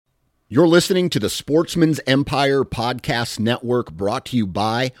You're listening to the Sportsman's Empire Podcast Network, brought to you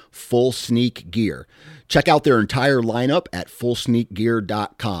by Full Sneak Gear. Check out their entire lineup at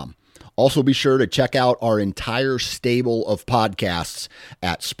fullsneakgear.com. Also be sure to check out our entire stable of podcasts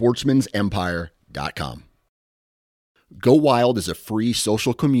at sportsmansempire.com. Go Wild is a free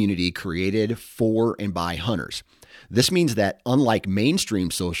social community created for and by hunters. This means that unlike mainstream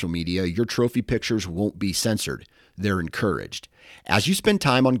social media, your trophy pictures won't be censored. They're encouraged. As you spend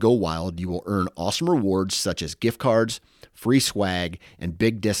time on Go Wild, you will earn awesome rewards such as gift cards, free swag, and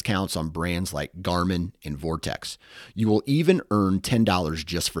big discounts on brands like Garmin and Vortex. You will even earn $10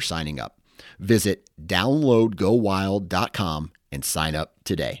 just for signing up. Visit downloadgowild.com and sign up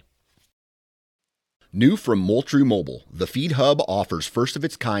today. New from Moultrie Mobile, the Feed Hub offers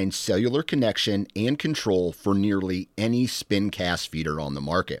first-of-its-kind cellular connection and control for nearly any spin cast feeder on the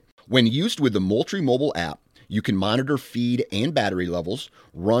market. When used with the Moultrie Mobile app, you can monitor feed and battery levels,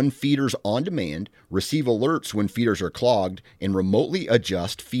 run feeders on demand, receive alerts when feeders are clogged, and remotely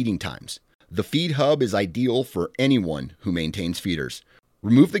adjust feeding times. The Feed Hub is ideal for anyone who maintains feeders.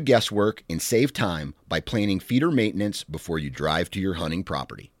 Remove the guesswork and save time by planning feeder maintenance before you drive to your hunting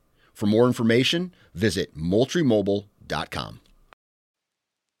property. For more information, visit moultriemobile.com.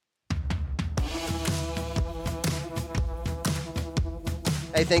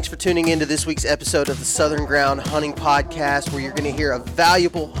 Hey, thanks for tuning in to this week's episode of the Southern Ground Hunting Podcast, where you're going to hear a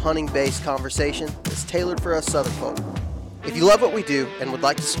valuable hunting-based conversation that's tailored for us Southern folk. If you love what we do and would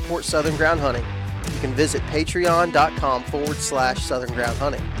like to support Southern Ground Hunting, you can visit patreon.com/Southern Ground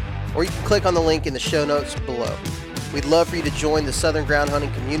Hunting, or you can click on the link in the show notes below. We'd love for you to join the Southern Ground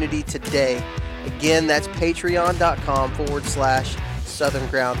Hunting community today. Again, that's patreon.com/Southern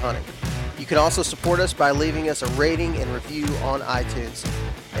Ground Hunting. You can also support us by leaving us a rating and review on iTunes.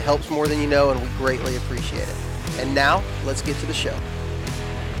 It helps more than you know, and we greatly appreciate it. And now, let's get to the show.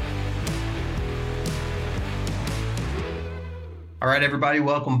 All right, everybody,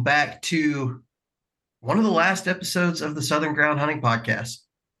 welcome back to one of the last episodes of the Southern Ground Hunting Podcast.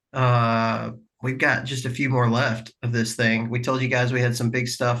 We've got just a few more left of this thing. We told you guys we had some big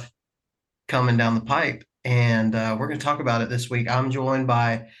stuff coming down the pipe, and we're going to talk about it this week. I'm joined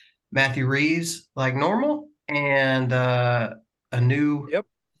by Matthew Reeves, like normal, and a new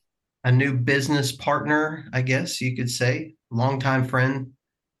business partner, I guess you could say, longtime friend,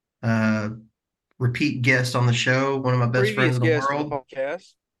 repeat guest on the show, one of my best friends in the world.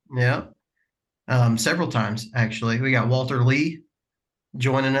 Podcast. Yeah, several times actually. We got Walter Lee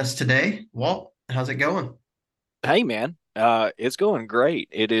joining us today. Walt, how's it going? Hey, man. It's going great.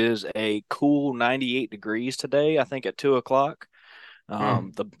 It is a cool 98 degrees today, I think at 2:00.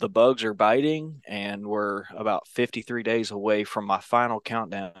 The bugs are biting, and we're about 53 days away from my final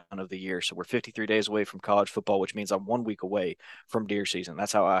countdown of the year. So we're 53 days away from college football, which means I'm 1 week away from deer season.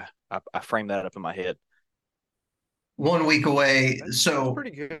 That's how I frame that up in my head. 1 week away. So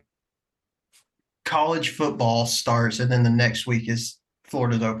pretty good. College football starts, and then the next week is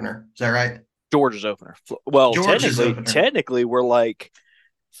Florida's opener. Is that right? Georgia's opener. Well, Georgia's technically, we're like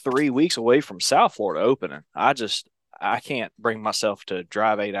 3 weeks away from South Florida opening. I can't bring myself to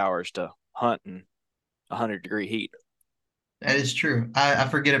drive 8 hours to hunt in 100-degree heat. That is true. I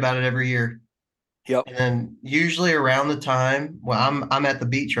forget about it every year. Yep. And then usually around the time, well, I'm at the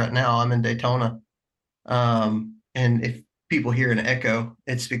beach right now. I'm in Daytona. And if people hear an echo,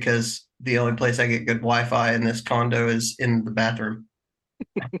 it's because the only place I get good Wi-Fi in this condo is in the bathroom.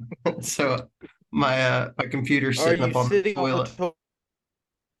 So my computer's sitting up on the toilet.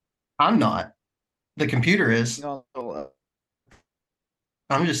 I'm not. The computer is. No.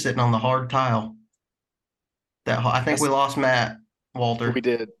 I'm just sitting on the hard tile. I think we lost Matt, Walter. We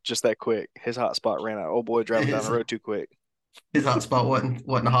did, just that quick. His hotspot ran out. Oh boy, driving down the road too quick. His hotspot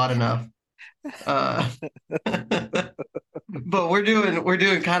wasn't hot enough. But we're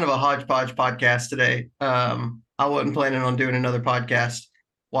doing kind of a hodgepodge podcast today. I wasn't planning on doing another podcast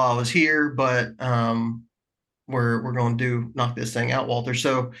while I was here, but we're going to knock this thing out, Walter.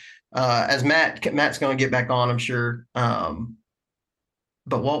 So as Matt's going to get back on, I'm sure.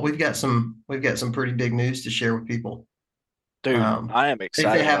 But Walt, we've got some pretty big news to share with people. Dude, I am excited.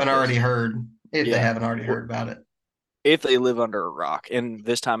 If they haven't already heard about it. If they live under a rock, and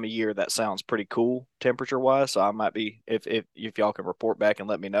this time of year, that sounds pretty cool temperature wise. So I might be, if y'all can report back and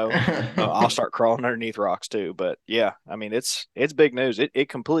let me know, I'll start crawling underneath rocks too. But yeah, I mean, it's big news. It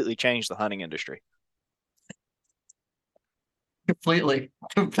completely changed the hunting industry. Completely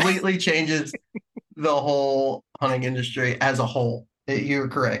changes the whole hunting industry as a whole. You're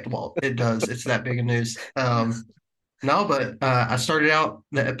correct. Well, it does. It's that big of news. No, but I started out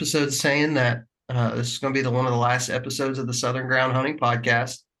the episode saying that this is going to be one of the last episodes of the Southern Ground Hunting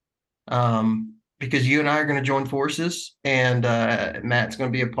Podcast. because you and I are going to join forces, and Matt's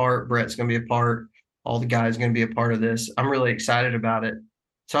going to be a part, Brett's going to be a part, all the guys are going to be a part of this. I'm really excited about it.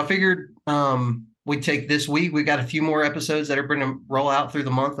 So I figured we'd take this week. We got a few more episodes that are going to roll out through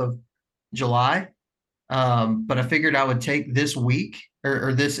the month of July. But I figured I would take this week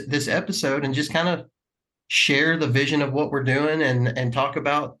or this episode and just kind of share the vision of what we're doing and talk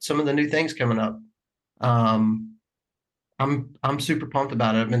about some of the new things coming up. Um, I'm super pumped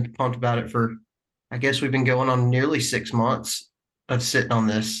about it. I've been pumped about it for, I guess we've been going on nearly 6 months of sitting on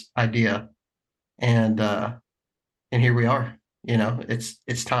this idea, and here we are.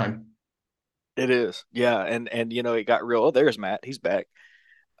 It's time. It is. Yeah. And it got real. Oh, there's Matt. He's back.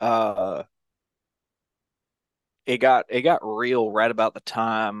 Uh, it got real right about the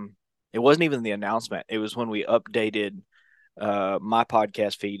time. It wasn't even the announcement. It was when we updated my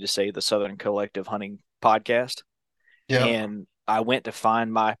podcast feed to say the Southern Collective Hunting Podcast. Yeah. And I went to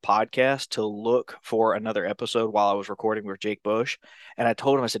find my podcast to look for another episode while I was recording with Jake Bush. And I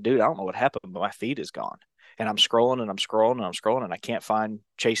told him, I said, dude, I don't know what happened, but my feed is gone. And I'm scrolling and I'm scrolling and I'm scrolling and I can't find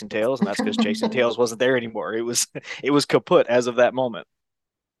Chasing Tails. And that's because Chasing Tails wasn't there anymore. It was kaput as of that moment.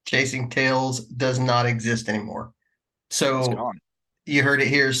 Chasing Tails does not exist anymore. It's So gone. you heard it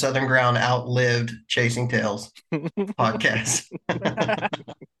here. Southern Ground outlived Chasing Tails podcast.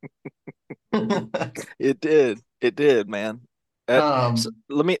 It did. It did, man. So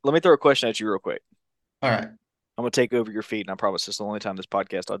let me throw a question at you real quick. All right. I'm gonna take over your feed, and I promise this is the only time this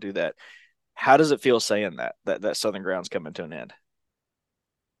podcast I'll do that. How does it feel saying that Southern Ground's coming to an end?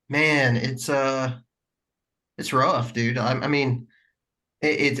 Man, it's rough, dude. I mean,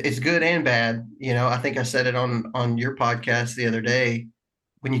 it's good and bad. I think I said it on your podcast the other day.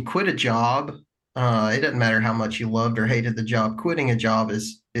 When you quit a job, it doesn't matter how much you loved or hated the job. Quitting a job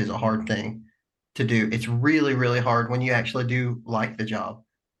is a hard thing to do. It's really, really hard when you actually do like the job.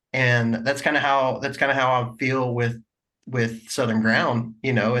 And that's kind of how I feel with Southern Ground,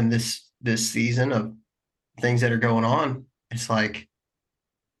 in this season of things that are going on. It's like,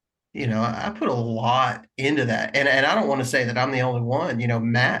 I put a lot into that. And I don't want to say that I'm the only one.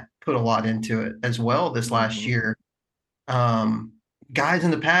 Matt put a lot into it as well this last year. Guys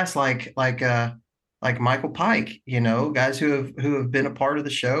in the past like Michael Pike, guys who have been a part of the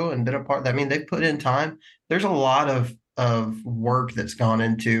show and been a part. I mean, they put in time. There's a lot of work that's gone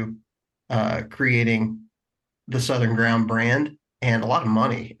into creating the Southern Ground brand, and a lot of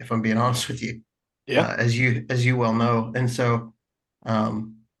money, if I'm being honest with you. Yeah. As you well know. And so,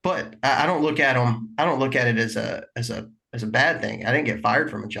 but I don't look at them. I don't look at it as a bad thing. I didn't get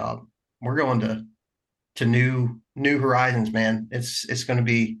fired from a job. We're going to new horizons, man. It's going to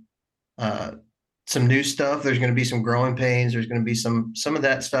be some new stuff. There's going to be some growing pains. There's going to be some of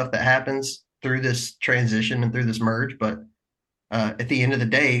that stuff that happens through this transition and through this merge. But at the end of the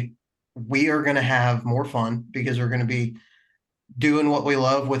day, we are going to have more fun because we're going to be doing what we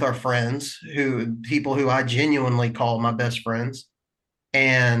love with our friends, people who I genuinely call my best friends,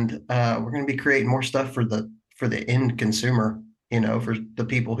 and we're going to be creating more stuff for the end consumer. For the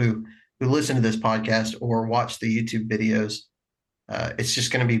people who listen to this podcast or watch the YouTube videos. It's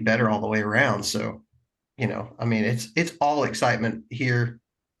just going to be better all the way around. So, I mean, it's all excitement here,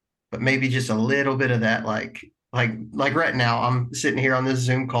 but maybe just a little bit of that, like right now, I'm sitting here on this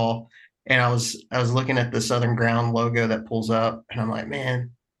Zoom call, and I was looking at the Southern Ground logo that pulls up, and I'm like,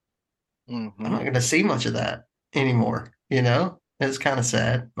 man, I'm not going to see much of that anymore. It's kind of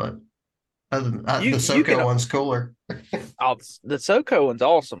sad, but the SoCo one's cooler. The SoCo one's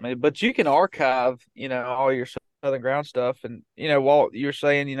awesome, but you can archive, all your Southern Ground stuff. And, Walt, you're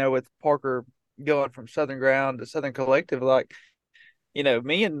saying, with Parker going from Southern Ground to Southern Collective, like,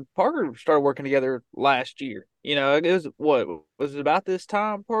 me and Parker started working together last year. It was it about this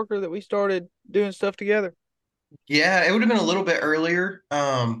time, Parker, that we started doing stuff together? Yeah, it would have been a little bit earlier.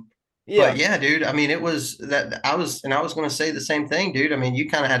 But yeah, dude, I mean, it was that I was going to say the same thing, dude. I mean, you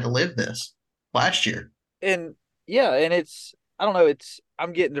kind of had to live this last year. And yeah, and I don't know,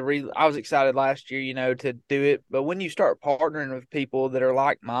 I was excited last year, to do it. But when you start partnering with people that are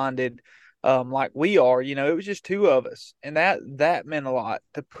like-minded, like we are, it was just two of us, and that meant a lot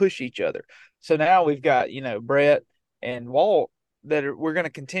to push each other. So now we've got, Brett and Walt we're going to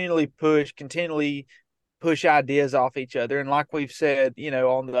continually push ideas off each other. And like we've said,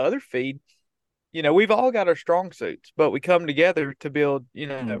 on the other feed, we've all got our strong suits, but we come together to build,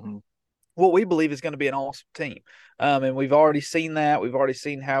 what we believe is going to be an awesome team. And we've already seen that. We've already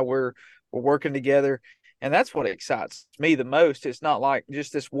seen how we're working together. And that's what excites me the most. It's not like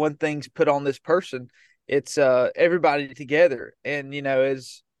just this one thing's put on this person. It's everybody together. And,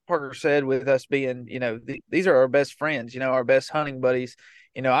 as Parker said, with us being, these are our best friends, our best hunting buddies.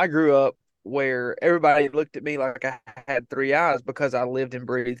 I grew up where everybody looked at me like I had three eyes because I lived and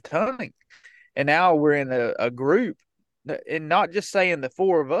breathed hunting. And now we're in a group, and not just saying the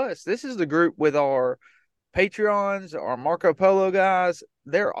four of us. This is the group with our Patreons, our Marco Polo guys.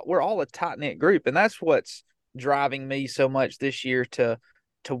 We're all a tight knit group, and that's what's driving me so much this year to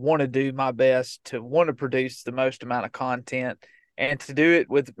want to do my best, to want to produce the most amount of content, and to do it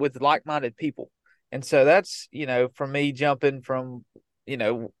with like minded people. And so that's for me jumping from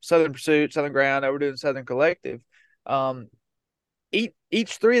Southern Pursuit, Southern Ground, over doing Southern Collective.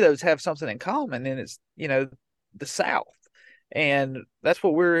 Each three of those have something in common, and it's the South. And that's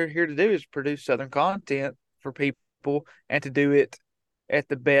what we're here to do, is produce Southern content for people and to do it at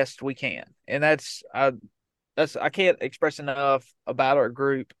the best we can. And I can't express enough about our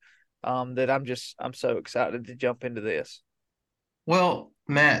group, that I'm so excited to jump into this. Well,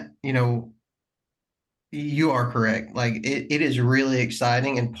 Matt, you are correct. Like it is really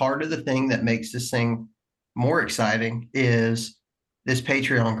exciting. And part of the thing that makes this thing more exciting is this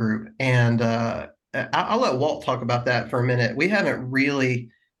Patreon group. And I'll let Walt talk about that for a minute. We haven't really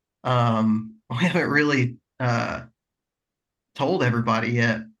told everybody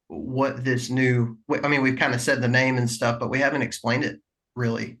yet what this new, I mean, we've kind of said the name and stuff, but we haven't explained it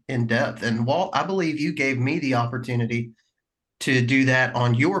really in depth. And Walt, I believe you gave me the opportunity to do that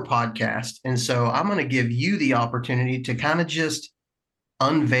on your podcast. And so I'm going to give you the opportunity to kind of just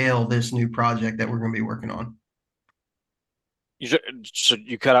unveil this new project that we're going to be working on. So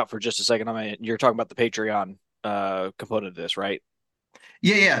you cut out for just a second. I mean, you're talking about the Patreon component of this, right?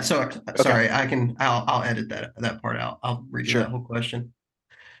 Yeah. So sorry, I'll edit that part out. I'll read that whole question.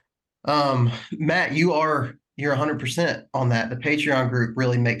 Matt, you're 100% on that. The Patreon group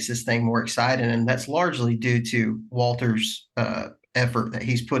really makes this thing more exciting, and that's largely due to Walter's effort that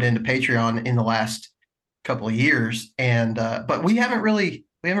he's put into Patreon in the last couple of years. And but we haven't really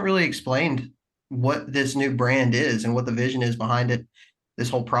explained what this new brand is and what the vision is behind it, this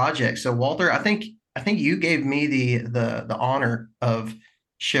whole project. So Walter, I think you gave me the honor of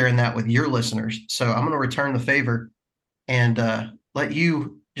sharing that with your listeners. So I'm going to return the favor and let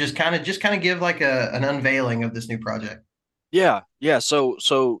you just kind of give like an unveiling of this new project. Yeah. So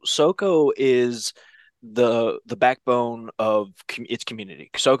SoCo is the backbone of its community.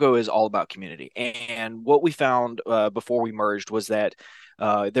 SoCo is all about community. And what we found before we merged was that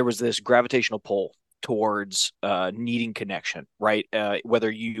there was this gravitational pull towards needing connection, right?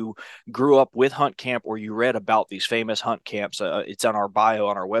 Whether you grew up with hunt camp or you read about these famous hunt camps, it's on our bio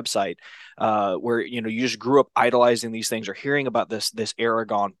on our website, where you just grew up idolizing these things or hearing about this era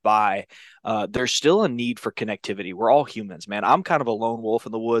gone by. There's still a need for connectivity. We're all humans, man. I'm kind of a lone wolf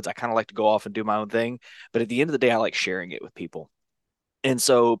in the woods. I kind of like to go off and do my own thing, but at the end of the day, I like sharing it with people. And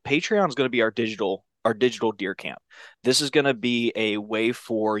so Patreon is going to be our digital deer camp. This is going to be a way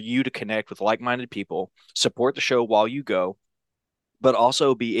for you to connect with like-minded people, support the show while you go, but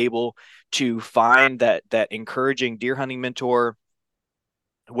also be able to find that encouraging deer hunting mentor,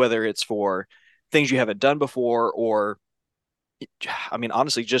 whether it's for things you haven't done before or, I mean,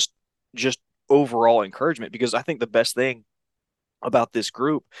 honestly, just overall encouragement. Because I think the best thing about this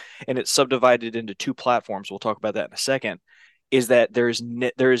group, and it's subdivided into two platforms, we'll talk about that in a second, is that there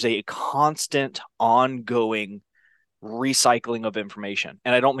is a constant ongoing recycling of information.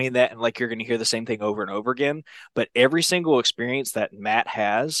 And I don't mean that and like you're going to hear the same thing over and over again, but every single experience that Matt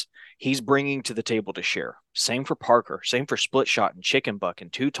has, he's bringing to the table to share. Same for Parker, same for Split Shot and Chicken Buck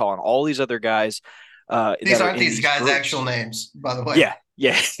and Too Tall and all these other guys. These aren't these guys' actual names, by the way. Yeah.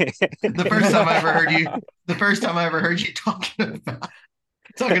 The first time I ever heard you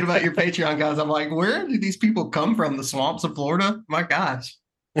talking about your Patreon guys, I'm like, where do these people come from? The swamps of Florida? My gosh.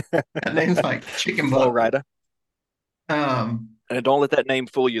 That name's like Chicken Buck. Florida. And don't let that name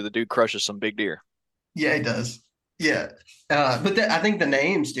fool you. The dude crushes some big deer. Yeah, he does. Yeah. But I think the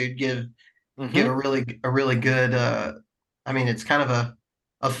names, dude, give a really good I mean, it's kind of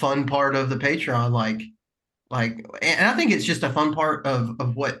a fun part of the Patreon, like and I think it's just a fun part of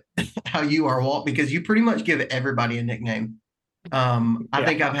how you are, Walt, because you pretty much give everybody a nickname. I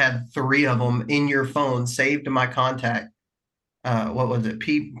think I've had 3 of them in your phone saved to my contact. What was it?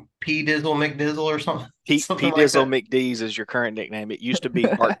 P Dizzle McDizzle or something? P Dizzle McDees is your current nickname. It used to be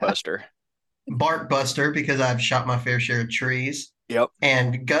Barkbuster. Barkbuster, because I've shot my fair share of trees. Yep.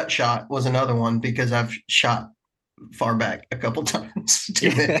 And Gut Shot was another one because I've shot far back a couple times.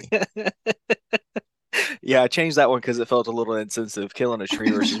 Too many. Yeah, I changed that one because it felt a little insensitive, killing a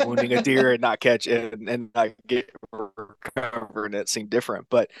tree versus wounding a deer and not catch it and not get covering it seemed different.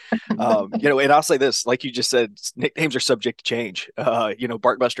 But and I'll say this, like you just said, nicknames are subject to change.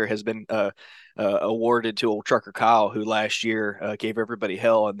 Barkbuster has been awarded to old Trucker Kyle, who last year gave everybody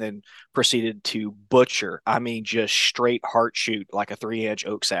hell and then proceeded to butcher. I mean, just straight heart shoot like a 3-inch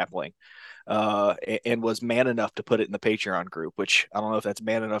oak sapling. And was man enough to put it in the Patreon group, which I don't know if that's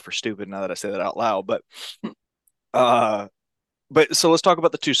man enough or stupid now that I say that out loud, but so let's talk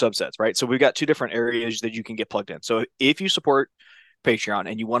about the two subsets, right? So we've got two different areas that you can get plugged in. So if you support Patreon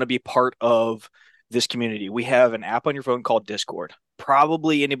and you want to be part of this community, we have an app on your phone called Discord.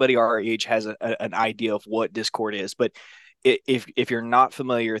 Probably anybody our age has an idea of what Discord is, but if you're not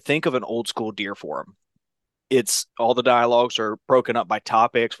familiar, think of an old school deer forum. It's all the dialogues are broken up by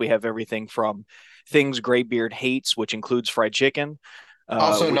topics. We have everything from things Graybeard hates, which includes fried chicken.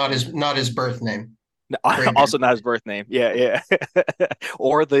 Also, not his birth name. Also not his birth name. Yeah.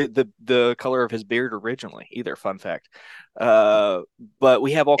 Or the color of his beard originally. Either fun fact. But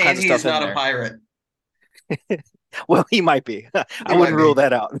we have all kinds of stuff. He's not a pirate. Well, he might be. I wouldn't rule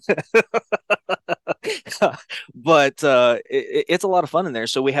that out. But it's a lot of fun in there.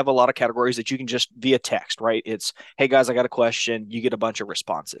 So we have a lot of categories that you can just via text, right? It's, hey guys, I got a question. You get a bunch of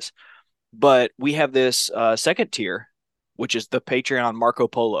responses. But we have this second tier, which is the Patreon Marco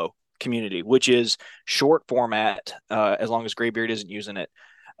Polo community, which is short format, as long as Graybeard isn't using it,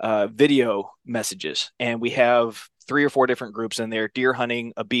 video messages. And we have 3 or 4 different groups in there: deer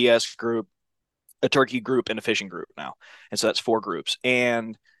hunting, a BS group, a turkey group, and a fishing group now. And so that's 4 groups.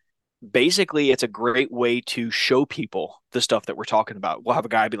 And basically it's a great way to show people the stuff that we're talking about. We'll have a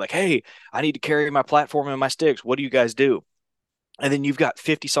guy be like, hey, I need to carry my platform and my sticks. What do you guys do? And then you've got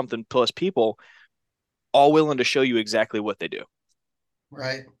 50 something plus people all willing to show you exactly what they do.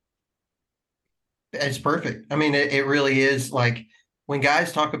 Right. It's perfect. I mean, it really is. Like when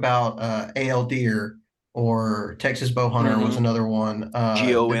guys talk about AL deer or Texas bow hunter was another one.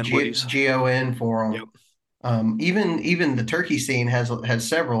 GON forum. Yep. Even the turkey scene has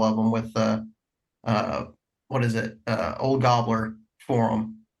several of them with what is it? Old Gobbler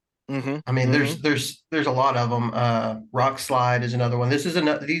forum. I mean, there's a lot of them. Rock Slide is another one. This is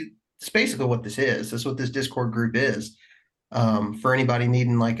it's basically what this is. This is what this Discord group is. For anybody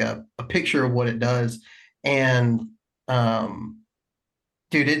needing like a picture of what it does. And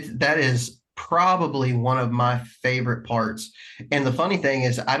dude, that is probably one of my favorite parts. And the funny thing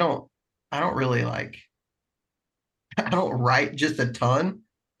is I don't really I don't write just a ton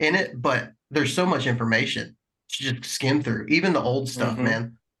in it, but there's so much information to just skim through, even the old stuff,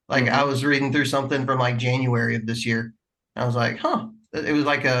 man. Like I was reading through something from like January of this year. I was like, it was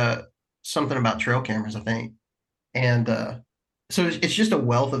like something about trail cameras, I think. And so it's just a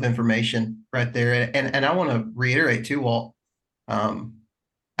wealth of information right there. And I want to reiterate too, Walt,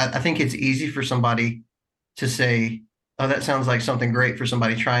 I think it's easy for somebody to say, oh, that sounds like something great for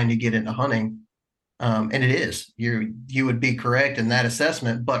somebody trying to get into hunting. And it is. You would be correct in that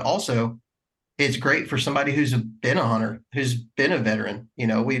assessment, but also it's great for somebody who's been a hunter, who's been a veteran. You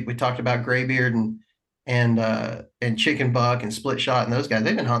know, we talked about Graybeard and Chicken Buck and Split Shot and those guys.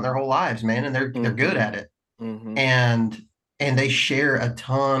 They've been hunting their whole lives, man, and they're good at it. And they share a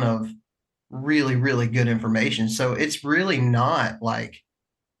ton of really, really good information. So it's really not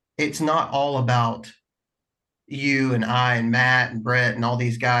it's not all about you and I and Matt and Brett and all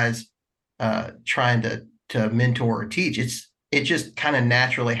these guys trying to mentor or teach. It just kind of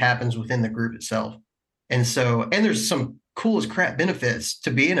naturally happens within the group itself. And there's some cool as crap benefits to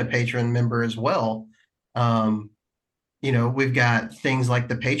being a patron member as well. We've got things like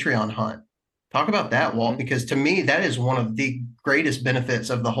the Patreon hunt. Talk about that, Walt, because to me, that is one of the greatest benefits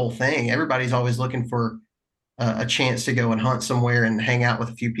of the whole thing. Everybody's always looking for a chance to go and hunt somewhere and hang out with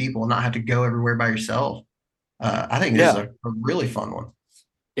a few people and not have to go everywhere by yourself. I think this is a really fun one.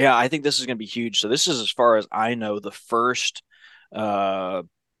 Yeah, I think this is going to be huge. So this is, as far as I know, the first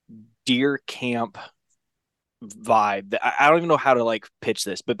deer camp vibe. I don't even know how to pitch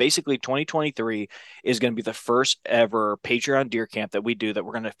this, but basically 2023 is going to be the first ever Patreon deer camp that we do that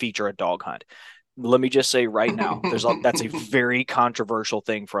we're going to feature a dog hunt. Let me just say right now, that's a very controversial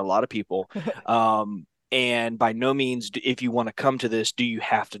thing for a lot of people. And by no means, if you want to come to this, do you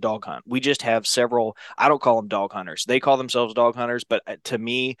have to dog hunt? We just have several, I don't call them dog hunters. They call themselves dog hunters, but to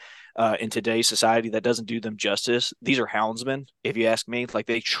me, in today's society, that doesn't do them justice. These are houndsmen, if you ask me.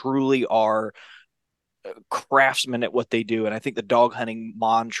 They truly are craftsmen at what they do. And I think the dog hunting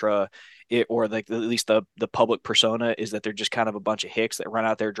mantra, at least the public persona, is that they're just kind of a bunch of hicks that run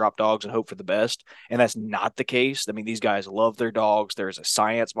out there, drop dogs, and hope for the best. And that's not the case. I mean, these guys love their dogs. There's a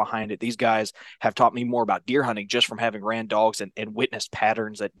science behind it. These guys have taught me more about deer hunting just from having ran dogs and witnessed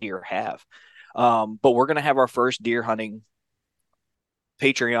patterns that deer have. But we're going to have our first deer hunting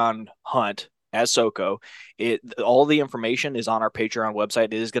Patreon hunt as SoCo. All the information is on our Patreon website.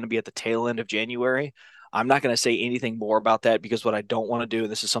 It is going to be at the tail end of January. I'm not going to say anything more about that because what I don't want to do,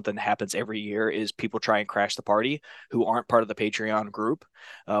 and this is something that happens every year, is people try and crash the party who aren't part of the Patreon group,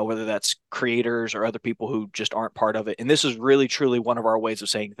 whether that's creators or other people who just aren't part of it. And this is really, truly one of our ways of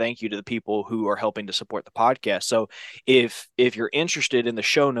saying thank you to the people who are helping to support the podcast. So if you're interested, in the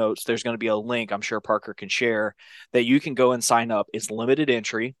show notes, there's going to be a link I'm sure Parker can share that you can go and sign up. It's limited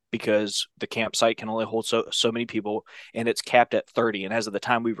entry because the campsite can only hold so many people, and it's capped at 30. And as of the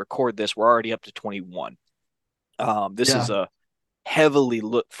time we record this, we're already up to 21. This is a heavily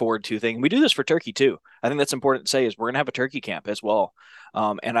looked forward to thing. We do this for turkey too. I think that's important to say is we're going to have a turkey camp as well.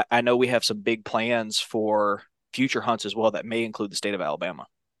 And I know we have some big plans for future hunts as well that may include the state of Alabama.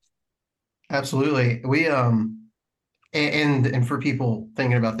 Absolutely. We and for people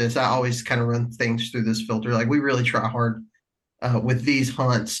thinking about this, I always kind of run things through this filter. Like we really try hard with these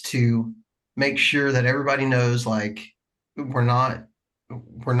hunts to make sure that everybody knows like we're not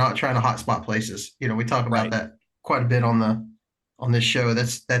trying to hotspot places. You know, we talk about that quite a bit on this show.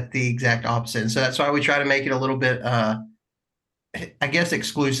 That's the exact opposite. And so that's why we try to make it a little bit I guess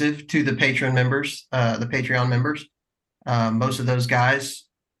exclusive to the Patreon members. Most of those guys,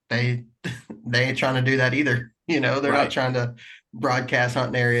 they ain't trying to do that either. You know, they're not trying to broadcast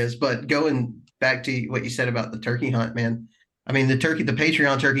hunting areas. But going back to what you said about the turkey hunt, man. I mean, the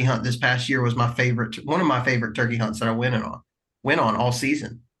Patreon turkey hunt this past year was one of my favorite turkey hunts that I went on all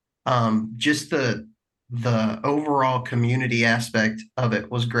season. Just the overall community aspect of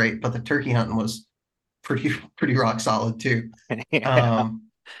it was great, but the turkey hunting was pretty rock solid too.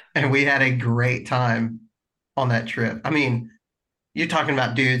 And we had a great time on that trip. I mean, you're talking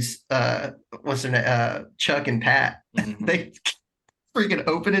about dudes, what's their name? Chuck and Pat. Mm-hmm. They freaking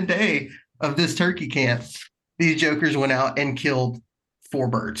opening day of this turkey camp. These jokers went out and killed 4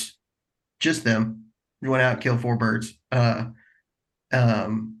 birds. Just them. They went out and killed 4 birds.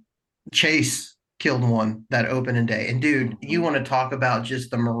 Chase killed 1 that opening day. And dude, you want to talk about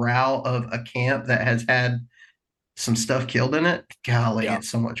just the morale of a camp that has had some stuff killed in it? Golly, It's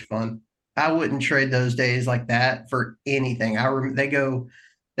so much fun. I wouldn't trade those days like that for anything. They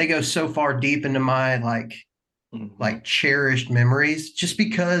go so far deep into my like cherished memories just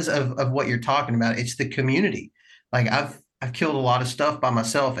because of what you're talking about. It's the community. Like I've killed a lot of stuff by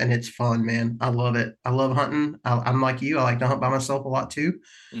myself and it's fun, man. I love it. I love hunting. I'm like you. I like to hunt by myself a lot too.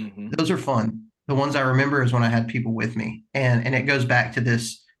 Mm-hmm. Those are fun. The ones I remember is when I had people with me, and it goes back to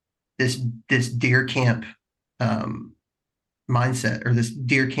this deer camp mindset, or this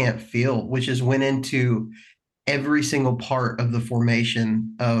deer camp feel, which is went into every single part of the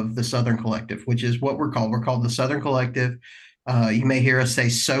formation of the Southern Collective, which is what we're called. We're called the Southern Collective. You may hear us say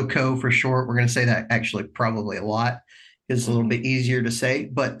SoCo for short. We're going to say that actually probably a lot. It's a little bit easier to say,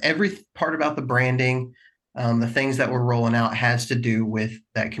 but every part about the branding, the things that we're rolling out has to do with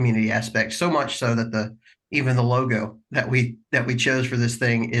that community aspect. So much so that even the logo that we chose for this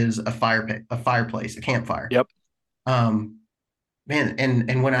thing is a fireplace, a campfire. Yep. Man,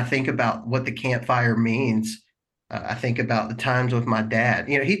 and when I think about what the campfire means, I think about the times with my dad.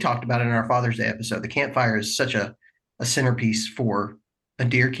 You know, he talked about it in our Father's Day episode. The campfire is such a centerpiece for a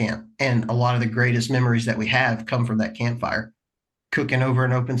deer camp, and a lot of the greatest memories that we have come from that campfire, cooking over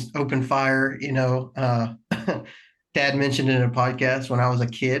an open fire. You know, Dad mentioned in a podcast when I was a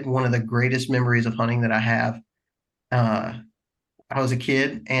kid, one of the greatest memories of hunting that I have. I was a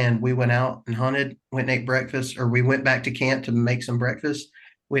kid and we went out and hunted, went and ate breakfast, or we went back to camp to make some breakfast.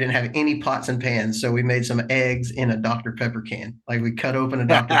 We didn't have any pots and pans, so we made some eggs in a Dr. Pepper can. Like we cut open a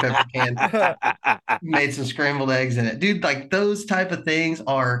Dr. Pepper can, made some scrambled eggs in it. Dude, like those type of things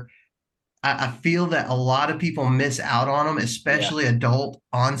are, I feel that a lot of people miss out on them, especially adult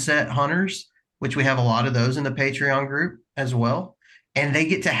onset hunters, which we have a lot of those in the Patreon group as well. And they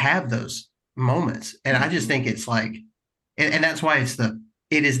get to have those moments. And I just think it's like, and that's why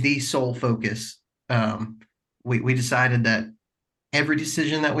it is the sole focus. We decided that every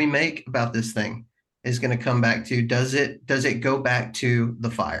decision that we make about this thing is going to come back to, does it go back to the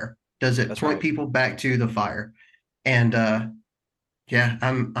fire? Does it point people back to the fire? And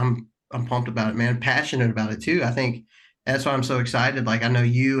I'm pumped about it, man. Passionate about it too. I think that's why I'm so excited. Like I know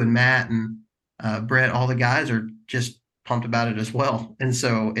you and Matt and Brett, all the guys are just pumped about it as well. And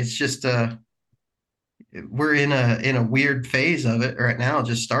so it's just we're in a weird phase of it right now,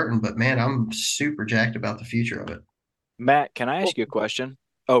 just starting, but man, I'm super jacked about the future of it. Matt, can I ask you a question?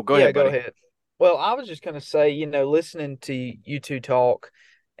 Oh, go ahead, buddy. Go ahead. Well, I was just going to say, listening to you two talk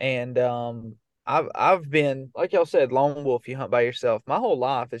and, I've been, like y'all said, lone wolf, you hunt by yourself. My whole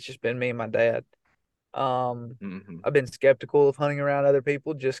life it's just been me and my dad. Um, Mm-hmm. I've been skeptical of hunting around other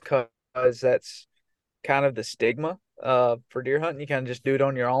people just because that's kind of the stigma for deer hunting. You kind of just do it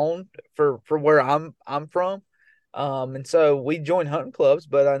on your own for where I'm from. And so we joined hunting clubs,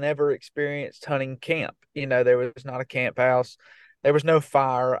 but I never experienced hunting camp. There was not a camp house. There was no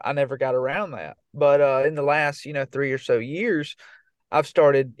fire. I never got around that. But in the last, 3 or so years, I've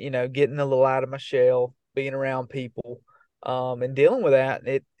started, getting a little out of my shell, being around people, and dealing with that.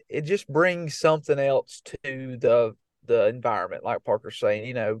 It just brings something else to the environment, like Parker's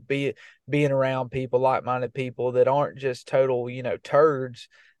saying, being around people, like-minded people that aren't just total, turds.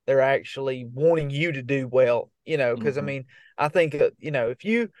 They're actually wanting you to do well, because I Mm-hmm. mean, I think,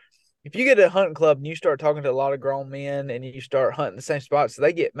 if you get to a hunting club and you start talking to a lot of grown men and you start hunting the same spots,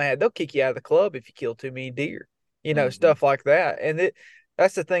 they get mad. They'll kick you out of the club if you kill too many deer, Mm-hmm. stuff like that. And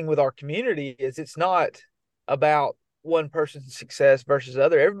that's the thing with our community is it's not about one person's success versus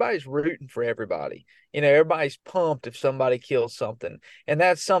other. Everybody's rooting for everybody. Everybody's pumped if somebody kills something. And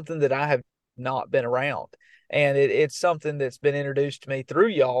that's something that I have not been around. And it's something that's been introduced to me through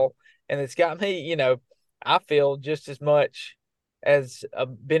y'all. And it's got me, I feel just as much as a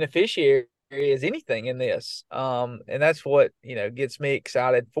beneficiary as anything in this. And that's what, gets me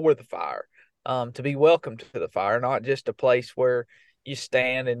excited for the fire, to be welcome to the fire, not just a place where you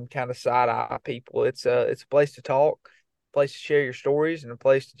stand and kind of side eye people. It's a place to talk, a place to share your stories, and a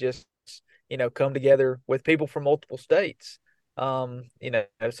place to just, come together with people from multiple states.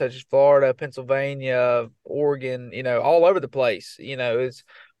 Such as Florida, Pennsylvania, Oregon, all over the place, is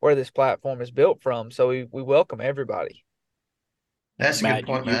where this platform is built from. So we welcome everybody. That's a good Matt,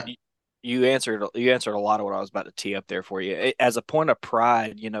 point, Matt. you answered a lot of what I was about to tee up there for you. As a point of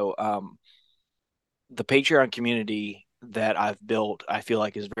pride, the Patreon community that I've built, I feel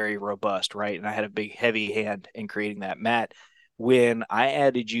like is very robust, right? And I had a big heavy hand in creating that. Matt, when I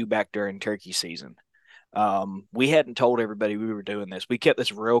added you back during turkey season, we hadn't told everybody we were doing this. We kept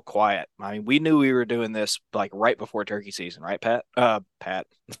this real quiet. I mean, we knew we were doing this like right before turkey season, right, Pat? Pat,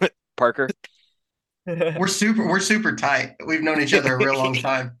 Parker. We're super tight. We've known each other a real long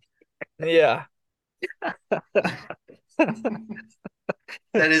time. Yeah.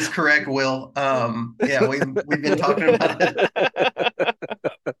 That is correct, Will. Yeah, we've been talking about it.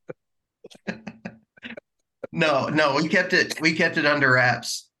 No, we kept it under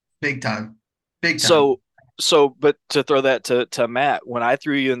wraps, big time, big time. But to throw that to Matt, when I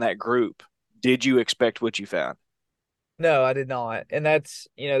threw you in that group, did you expect what you found? No, I did not. And that's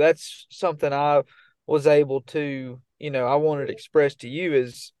something I was able to, I wanted to express to you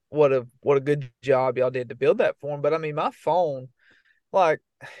is what a good job y'all did to build that form. But I mean, my phone, like,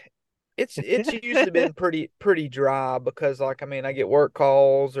 it's usually been pretty dry because, like, I mean, I get work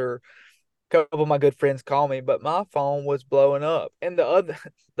calls or a couple of my good friends call me, but my phone was blowing up. And the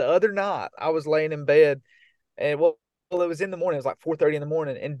other night I was laying in bed and it was in the morning. It was like 4:30 in the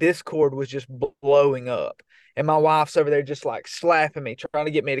morning, and Discord was just blowing up. And my wife's over there just like slapping me, trying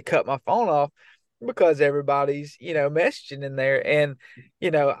to get me to cut my phone off because everybody's, messaging in there. And,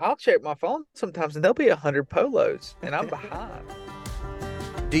 I'll check my phone sometimes and there'll be 100 polos and I'm behind.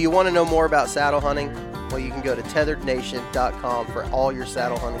 Do you want to know more about saddle hunting? Well, you can go to tetherednation.com for all your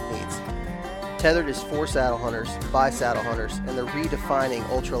saddle hunting needs. Tethered is for saddle hunters, by saddle hunters, and they're redefining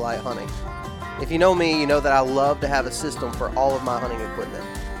ultralight hunting. If you know me, you know that I love to have a system for all of my hunting equipment,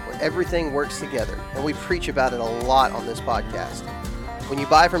 where everything works together, and we preach about it a lot on this podcast. When you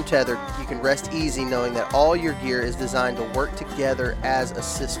buy from Tethered, you can rest easy knowing that all your gear is designed to work together as a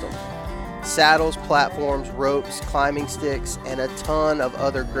system. Saddles, platforms, ropes, climbing sticks, and a ton of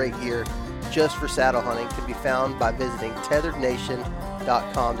other great gear just for saddle hunting can be found by visiting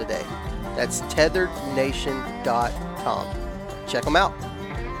tetherednation.com today. That's tetherednation.com. Check them out.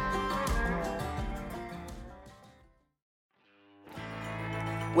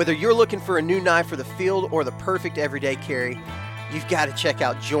 Whether you're looking for a new knife for the field or the perfect everyday carry, you've got to check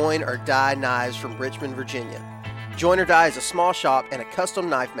out Join or Die Knives from Richmond, Virginia. Join or Die is a small shop and a custom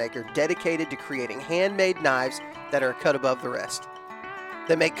knife maker dedicated to creating handmade knives that are cut above the rest.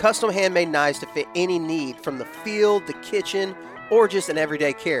 They make custom handmade knives to fit any need from the field, the kitchen, or just an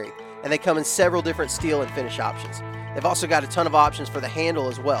everyday carry, and they come in several different steel and finish options. They've also got a ton of options for the handle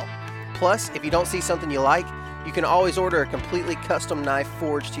as well. Plus, if you don't see something you like, you can always order a completely custom knife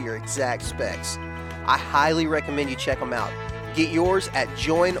forged to your exact specs. I highly recommend you check them out. Get yours at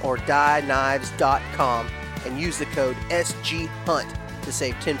joinordieknives.com and use the code SGHUNT to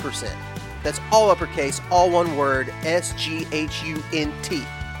save 10%. That's all uppercase, all one word, SGHUNT.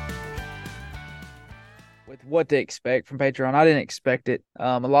 With what to expect from Patreon, I didn't expect it.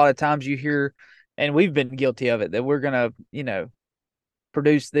 A lot of times you hear and we've been guilty of it, that we're gonna,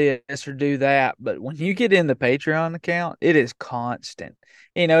 produce this or do that. But when you get in the Patreon account, it is constant.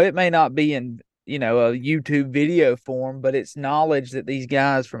 It may not be in, a YouTube video form, but it's knowledge that these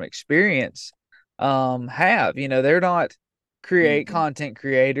guys from experience have. They're not content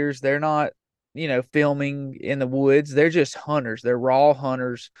creators. They're not, filming in the woods. They're just hunters. They're raw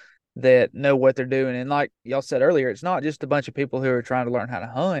hunters that know what they're doing. And like y'all said earlier, it's not just a bunch of people who are trying to learn how to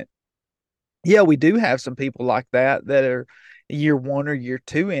hunt. Yeah, we do have some people like that are year 1 or year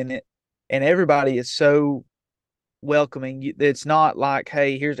 2 in it, and everybody is so welcoming. It's not like,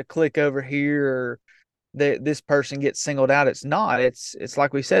 hey, here's a click over here, or this person gets singled out. It's not. It's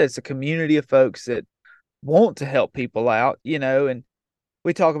like we said, it's a community of folks that want to help people out, and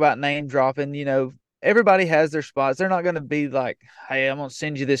we talk about name dropping. Everybody has their spots. They're not going to be like, hey, I'm going to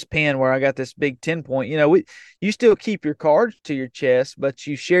send you this pin where I got this big 10 point. You still keep your cards to your chest, but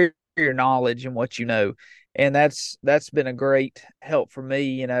you share your knowledge and what you know. And that's been a great help for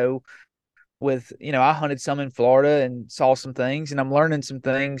me, with, I hunted some in Florida and saw some things, and I'm learning some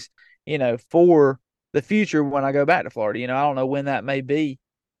things, for the future when I go back to Florida. I don't know when that may be,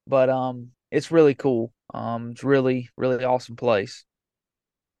 but it's really cool. It's really, really awesome place.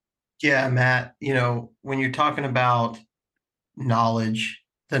 Yeah, Matt, when you're talking about knowledge,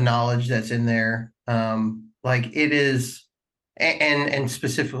 the knowledge that's in there, like it is, and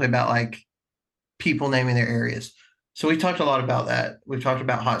specifically about like people naming their areas. So we talked a lot about that. We've talked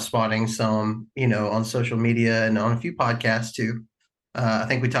about hot spotting some, on social media and on a few podcasts too. I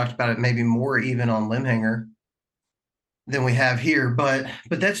think we talked about it maybe more even on Limhanger than we have here, but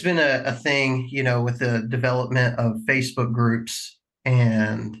that's been a thing, with the development of Facebook groups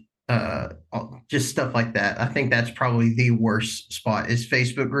and just stuff like that. I think that's probably the worst spot is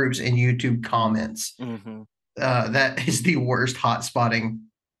Facebook groups and YouTube comments. That is the worst hot spotting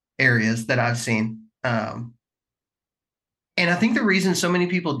areas that I've seen. And I think the reason so many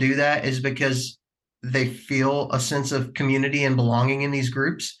people do that is because they feel a sense of community and belonging in these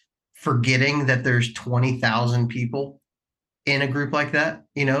groups, forgetting that there's 20,000 people in a group like that,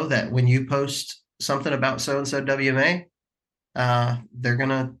 that when you post something about so-and-so WMA, they're going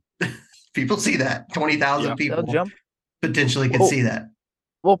to, people see that 20,000 people potentially could see that.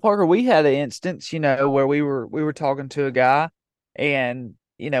 Well, Parker, we had an instance, where we were talking to a guy, and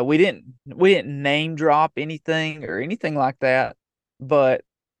we didn't name drop anything or anything like that, but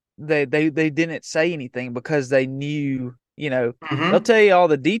they didn't say anything because they knew, they'll tell you all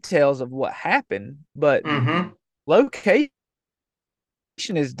the details of what happened, but location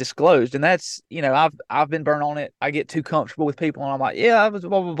is disclosed, and that's, I've been burnt on it. I get too comfortable with people, and I'm like, yeah, I was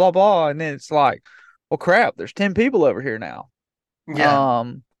blah blah blah blah, and then it's like, well, crap, there's 10 people over here now. Yeah.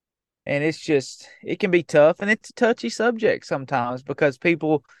 And it's just, it can be tough, and it's a touchy subject sometimes because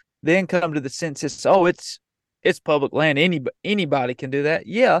people then come to the senses, oh, it's public land. Anybody can do that.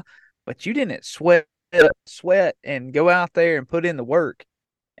 Yeah, but you didn't sweat and go out there and put in the work.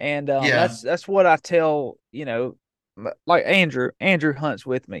 And that's what I tell, like Andrew hunts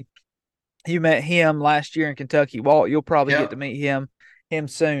with me. You met him last year in Kentucky. Walt, you'll probably get to meet him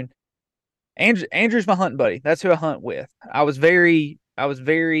soon. Andrew's my hunting buddy. That's who I hunt with. I was very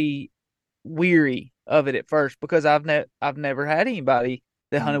weary of it at first because I've never had anybody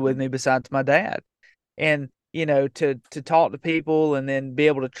that hunted with me besides my dad. And, to talk to people and then be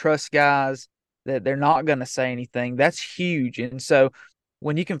able to trust guys that they're not going to say anything, that's huge. And so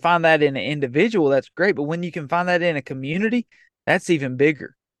when you can find that in an individual, that's great. But when you can find that in a community, that's even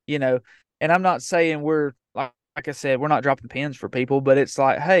bigger, And I'm not saying we're, like I said, we're not dropping pins for people, but it's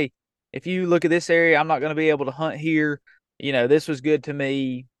like, hey, if you look at this area, I'm not going to be able to hunt here. This was good to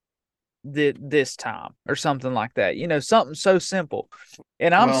me this time or something like that. Something so simple.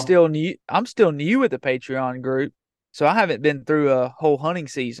 And I'm still new with the Patreon group, so I haven't been through a whole hunting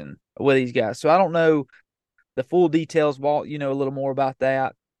season with these guys. So I don't know the full details. Walt, a little more about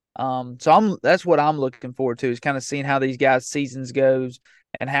that. So that's what I'm looking forward to, is kind of seeing how these guys' seasons goes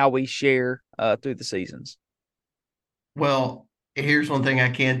and how we share through the seasons. Well, here's one thing I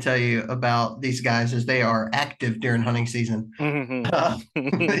can tell you about these guys is they are active during hunting season.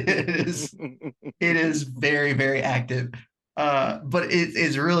 It is very, very active. But it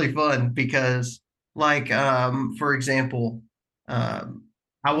is really fun because, like, for example,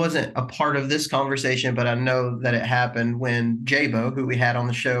 I wasn't a part of this conversation, but I know that it happened when Jabo, who we had on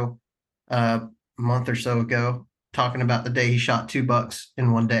the show a month or so ago, talking about the day he shot 2 bucks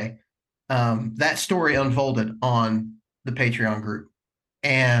in one day. That story unfolded on the Patreon group.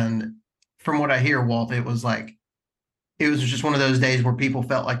 And from what I hear, Walt, it was just one of those days where people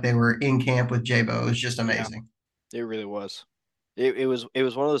felt like they were in camp with Jabo. It was just amazing. Yeah, it really was. It was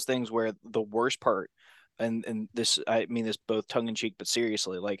one of those things where the worst part, and this, I mean this both tongue in cheek but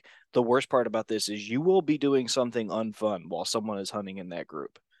seriously, like the worst part about this is you will be doing something unfun while someone is hunting in that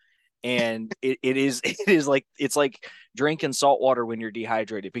group. And it is it is like it's like drinking salt water when you're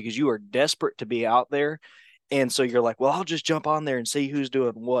dehydrated, because you are desperate to be out there. And so you're like, well, I'll just jump on there and see who's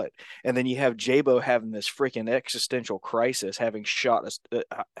doing what. And then you have Jabo having this freaking existential crisis, having shot us.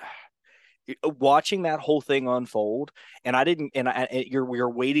 Watching that whole thing unfold, and I didn't, and we were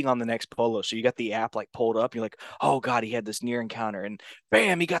waiting on the next polo, so you got the app like pulled up, you're like, oh god, he had this near encounter, and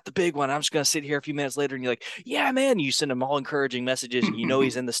bam, he got the big one. I'm just gonna sit here a few minutes later, and you're like, yeah man, you send him all encouraging messages, and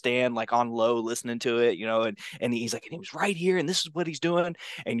he's in the stand like on low listening to it, and he's like, and he was right here, and this is what he's doing,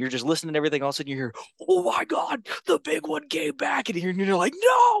 and you're just listening to everything. All of a sudden you hear, oh my god, the big one came back, and you're like,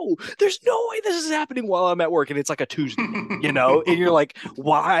 no, there's no way this is happening while I'm at work, and it's like a Tuesday, and you're like,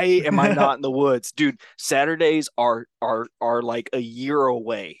 why am I not in the woods? Dude, Saturdays are like a year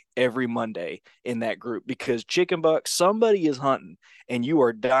away every Monday in that group, because chicken buck, somebody is hunting and you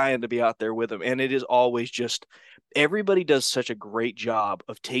are dying to be out there with them. And it is always just, everybody does such a great job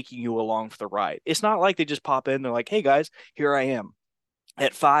of taking you along for the ride. It's not like they just pop in, they're like, hey guys, here I am.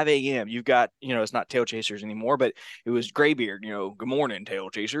 At 5 a.m., you've got, it's not Tail Chasers anymore, but it was Graybeard, good morning, Tail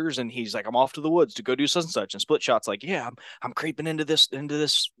Chasers. And he's like, I'm off to the woods to go do such and such. And Split Shot's like, yeah, I'm creeping into this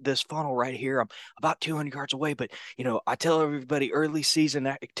funnel right here. I'm about 200 yards away. But, I tell everybody early season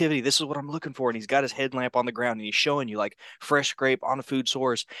activity, this is what I'm looking for. And he's got his headlamp on the ground and he's showing you like fresh scrape on a food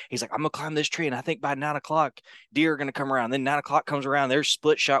source. He's like, I'm going to climb this tree. And I think by 9 o'clock, deer are going to come around. Then 9 o'clock comes around. There's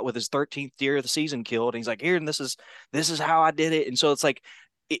Split Shot with his 13th deer of the season killed. And he's like, here, and this is how I did it. And so it's like,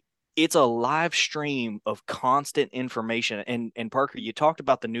 it's a live stream of constant information. And Parker, you talked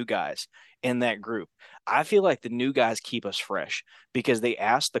about the new guys in that group. I feel like the new guys keep us fresh because they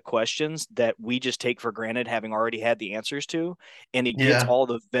ask the questions that we just take for granted, having already had the answers to, and it gets all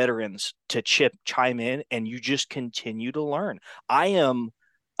the veterans to chime in, and you just continue to learn. I am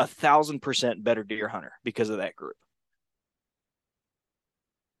 1,000% better deer hunter because of that group.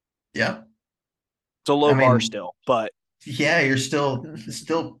 Yeah, it's a low bar still, but yeah, you're still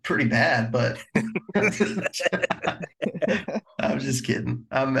pretty bad, but I'm just kidding.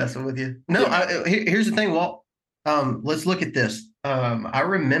 I'm messing with you. No, here's the thing, Walt. Let's look at this. I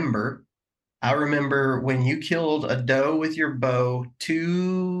remember when you killed a doe with your bow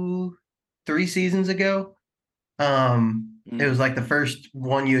 2-3 seasons ago. It was like the first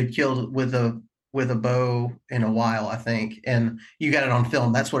one you had killed with a bow in a while, I think, and you got it on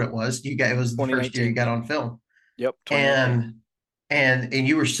film. That's what it was. It was the first year you got on film. Yep. And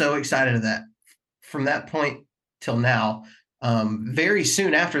you were so excited of that. From that point till now, very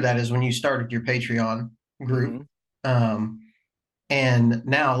soon after that is when you started your Patreon group. Mm-hmm. And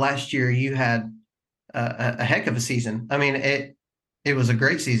now last year you had a heck of a season. I mean, it was a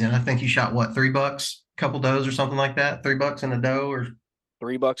great season. I think you shot what, $3, couple does or something like that, $3 in a doe, or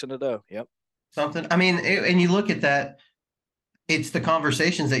 $3 in a doe. Yep. Something. I mean, and you look at that, it's the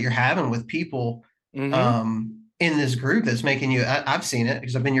conversations that you're having with people. Mm-hmm. In this group that's making you, I've seen it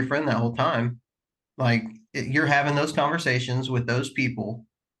because I've been your friend that whole time. Like you're having those conversations with those people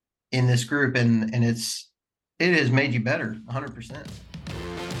in this group, and it has made you better 100%.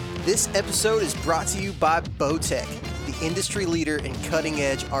 This episode is brought to you by Bowtech, the industry leader in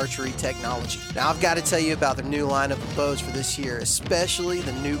cutting-edge archery technology. Now, I've got to tell you about their new lineup of bows for this year, especially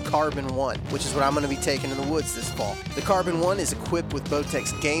the new Carbon 1, which is what I'm going to be taking in the woods this fall. The Carbon 1 is equipped with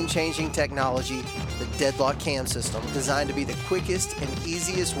Bowtech's game-changing technology, the Deadlock Cam system, designed to be the quickest and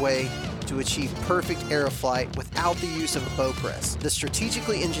easiest way to achieve perfect arrow flight without the use of a bow press. The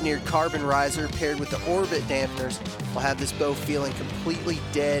strategically engineered carbon riser paired with the orbit dampeners will have this bow feeling completely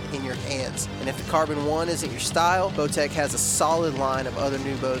dead in your hands. And if the Carbon 1 isn't your style, Bowtech has a solid line of other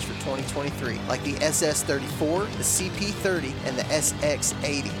new bows for 2023, like the SS34, the CP30, and the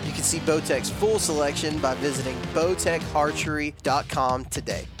SX80. You can see Bowtech's full selection by visiting bowtecharchery.com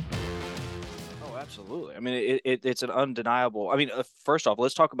today. Absolutely. I mean, it's an undeniable. I mean, first off,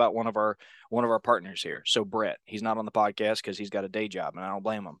 let's talk about one of our partners here. So Brett, he's not on the podcast because he's got a day job, and I don't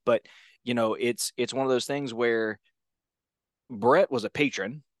blame him. But it's one of those things where Brett was a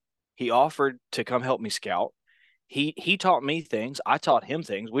patron. He offered to come help me scout. He taught me things. I taught him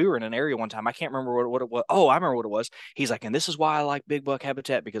things. We were in an area one time. I can't remember what it was. Oh, I remember what it was. He's like, and this is why I like big buck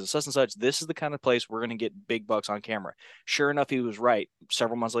habitat, because of such and such. This is the kind of place we're going to get big bucks on camera. Sure enough, he was right.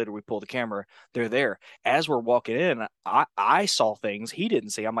 Several months later, we pull the camera. They're there. As we're walking in, I saw things he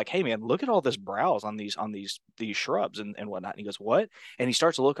didn't see. I'm like, hey man, look at all this browse on these shrubs and whatnot. And he goes, what? And he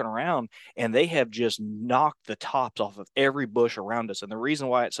starts looking around, and they have just knocked the tops off of every bush around us. And the reason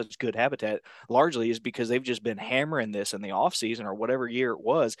why it's such good habitat largely is because they've just been hammering this in the off season or whatever year it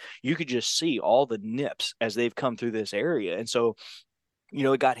was, you could just see all the nips as they've come through this area. And so,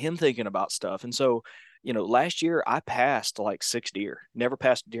 it got him thinking about stuff. And so, last year I passed like 6 deer, never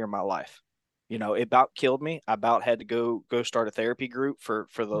passed a deer in my life. It about killed me. I about had to go start a therapy group for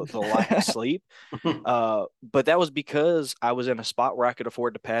the lack of sleep. But that was because I was in a spot where I could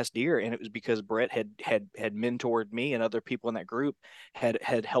afford to pass deer. And it was because Brett had mentored me, and other people in that group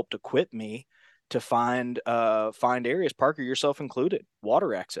had helped equip me to find areas, Parker, yourself included,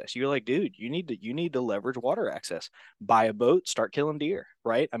 water access. You're like, dude, you need to leverage water access. Buy a boat, start killing deer,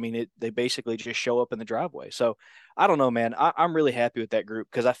 right? I mean, they basically just show up in the driveway. So I don't know, man. I'm really happy with that group,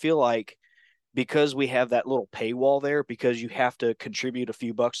 because I feel like, because we have that little paywall there, because you have to contribute a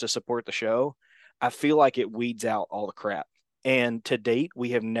few bucks to support the show, I feel like it weeds out all the crap. And to date,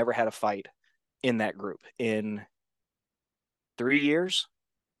 we have never had a fight in that group. In 3 years,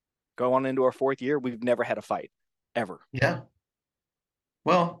 going into our 4th year, we've never had a fight, ever. Yeah.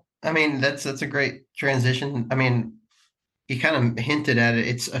 Well, I mean, that's a great transition. I mean, you kind of hinted at it.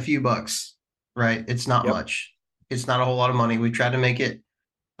 It's a few bucks, right? It's not much. It's not a whole lot of money. We tried to make it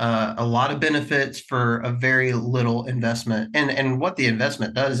a lot of benefits for a very little investment. And what the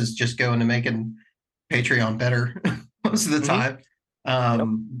investment does is just go into making Patreon better most of the time.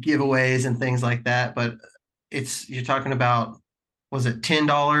 Giveaways and things like that. But you're talking about, was it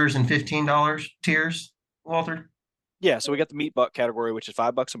 $10 and $15 tiers, Walter? Yeah, so we got the meat buck category, which is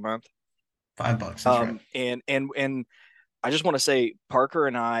 $5 a month. $5, that's right. And I just want to say, Parker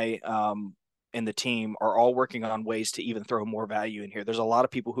and I and the team are all working on ways to even throw more value in here. There's a lot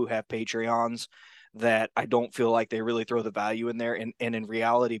of people who have Patreons that I don't feel like they really throw the value in there. And in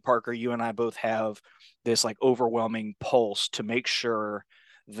reality, Parker, you and I both have this like overwhelming pulse to make sure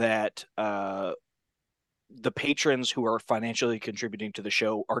that the patrons who are financially contributing to the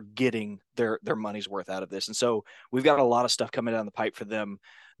show are getting their money's worth out of this. And so we've got a lot of stuff coming down the pipe for them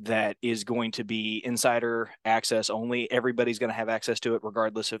that is going to be insider access only. Everybody's going to have access to it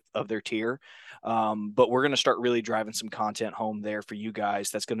regardless of their tier. But we're going to start really driving some content home there for you guys.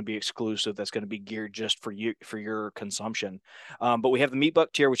 That's going to be exclusive. That's going to be geared just for you, for your consumption. But we have the meat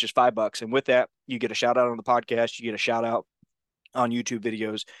buck tier, which is $5. And with that, you get a shout out on the podcast. You get a shout out on YouTube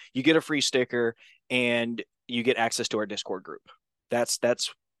videos. You get a free sticker, and you get access to our Discord group. That's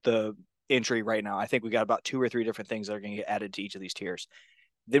the entry right now. I think we got about 2 or 3 different things that are going to get added to each of these tiers.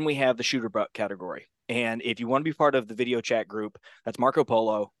 Then we have the shooter buck category. And if you want to be part of the video chat group, that's Marco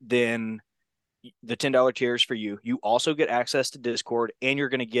Polo, then the $10 tier is for you. You also get access to Discord, and you're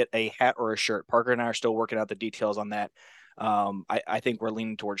going to get a hat or a shirt. Parker and I are still working out the details on that. I think we're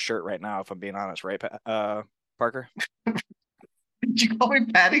leaning towards shirt right now, if I'm being honest, right, Parker? Did you call me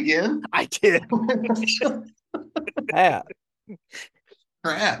Pat again? I did. Pat.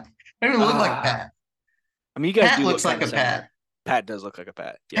 Crap. I don't even look like Pat. I mean, you guys Pat do looks look like a Pat. Pat does look like a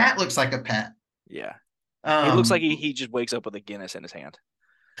Pat. Yeah. Pat looks like a Pat. Yeah. It looks like he just wakes up with a Guinness in his hand.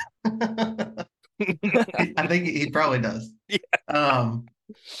 I think he probably does. Yeah.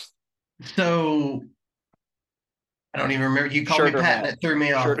 So I don't even remember. You called me Pat, and it threw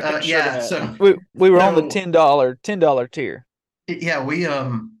me off. So we were on the $10 tier. Yeah, we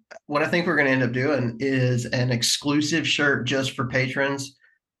what I think we're going to end up doing is an exclusive shirt just for patrons.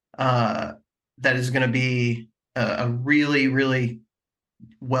 That is going to be a really, really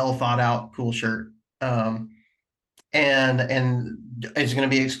well thought out, cool shirt. And it's going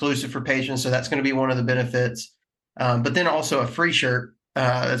to be exclusive for patrons. So that's going to be one of the benefits. But then also a free shirt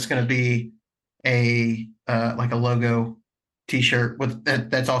that's going to be a like a logo t-shirt with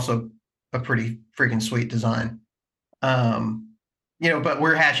that's also a pretty freaking sweet design. But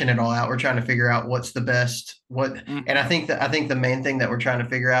we're hashing it all out. We're trying to figure out what's the best, and I think the main thing that we're trying to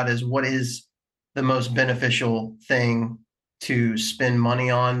figure out is what is the most beneficial thing to spend money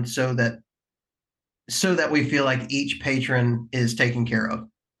on so that we feel like each patron is taken care of,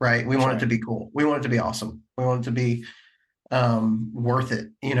 right? We want it to be cool. We want it to be awesome. We want it to be worth it.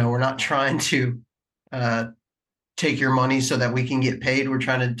 We're not trying to take your money so that we can get paid. We're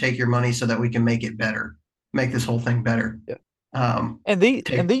trying to take your money so that we can make it better, make this whole thing better. Yeah. And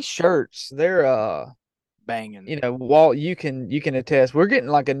these shirts, they're banging. Walt, you can attest. We're getting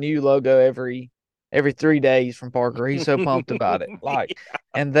like a new logo every 3 days from Parker. He's so pumped about it. Like, yeah.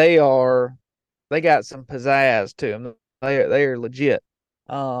 And they got some pizzazz to them. They are legit.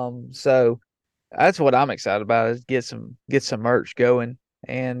 So that's what I'm excited about, is get some merch going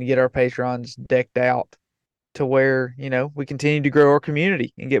and get our patrons decked out to where, we continue to grow our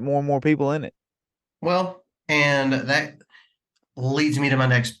community and get more and more people in it. Well, and that leads me to my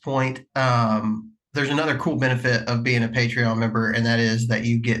next point. There's another cool benefit of being a Patreon member, and that is that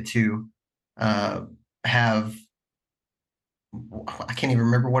you get to have I can't even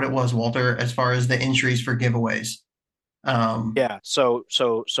remember what it was, Walter, as far as the entries for giveaways. Yeah. So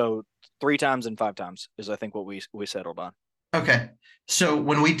 3 times and 5 times is I think what we settled on. Okay. So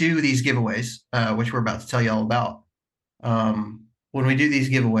when we do these giveaways, which we're about to tell you all about, when we do these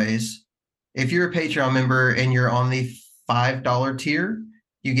giveaways, if you're a Patreon member and you're on the $5 tier,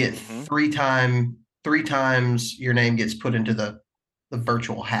 you get Mhm. 3 times your name gets put into the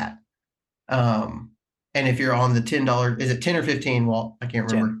virtual hat. And if you're on the $10, is it 10 or 15, Walt? I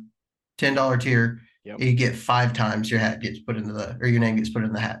can't remember. $10 tier, Yep. you get 5 times your hat gets put into or your name gets put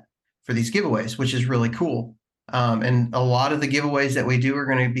in the hat for these giveaways, which is really cool. And a lot of the giveaways that we do are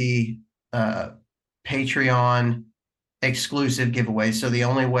going to be Patreon exclusive giveaways. So the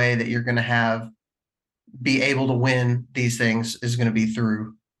only way that you're going to be able to win these things is going to be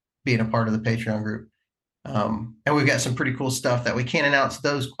through being a part of the Patreon group. And we've got some pretty cool stuff that we can't announce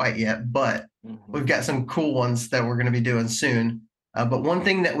those quite yet, but we've got some cool ones that we're going to be doing soon. But one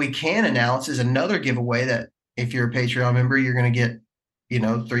thing that we can announce is another giveaway that if you're a Patreon member, you're going to get,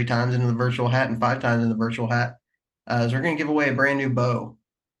 3 times into the virtual hat and 5 times in the virtual hat. Is we're going to give away a brand new bow.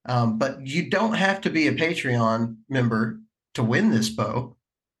 But you don't have to be a Patreon member to win this bow,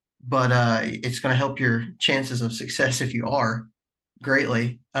 but it's going to help your chances of success if you are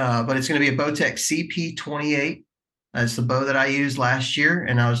greatly. But it's going to be a Bowtech CP28. It's the bow that I used last year,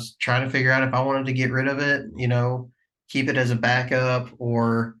 and I was trying to figure out if I wanted to get rid of it, keep it as a backup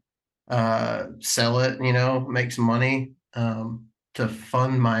or sell it, make some money to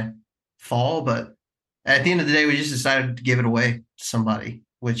fund my fall. But at the end of the day, we just decided to give it away to somebody,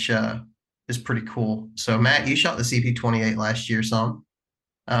 which is pretty cool. So, Matt, you shot the CP28 last year some.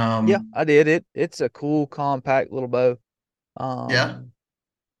 Yeah, I did. It's a cool, compact little bow. Yeah.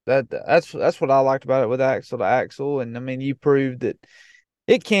 That's what I liked about it with axle to axle, and I mean, you proved that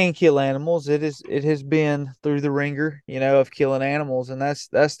it can kill animals. It has been through the ringer, of killing animals, and that's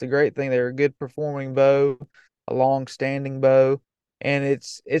the great thing. They're a good performing bow, a long standing bow, and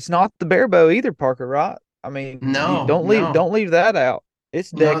it's not the bare bow either, Parker. Right? I mean, No, don't leave that out.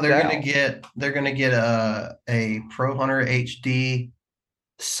 It's no, decked out. they're gonna get a Pro Hunter HD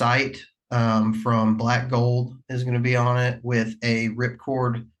sight from Black Gold is going to be on it with a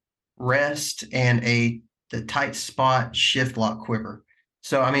ripcord rest and the tight spot shift lock quiver.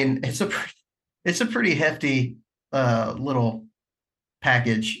 So I mean, it's a pretty hefty little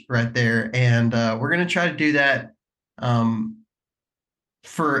package right there, and we're going to try to do that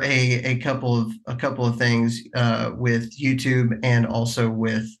for a couple of things with YouTube and also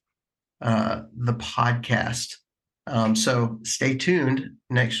with the podcast. So stay tuned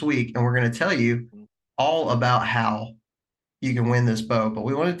next week, and we're going to tell you all about how you can win this bow. But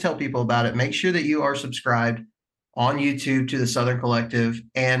we want to tell people about it. Make sure that you are subscribed on YouTube to the Southern Collective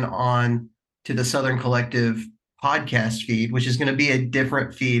and on to the Southern Collective podcast feed, which is going to be a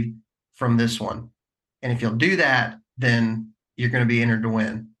different feed from this one. And if you'll do that, then you're going to be entered to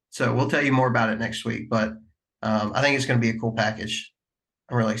win. So we'll tell you more about it next week. But I think it's going to be a cool package.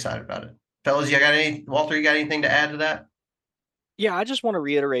 I'm really excited about it. Fellas, Walter, you got anything to add to that? Yeah, I just want to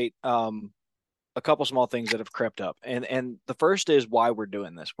reiterate a couple small things that have crept up. And the first is why we're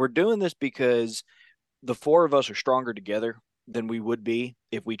doing this. We're doing this because the four of us are stronger together than we would be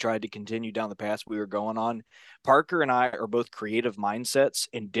if we tried to continue down the path we were going on. Parker and I are both creative mindsets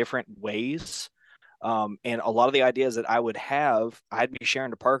in different ways. And a lot of the ideas that I would have, I'd be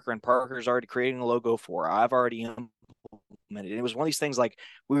sharing to Parker, and Parker's already creating a logo for. I've already implemented. It was one of these things like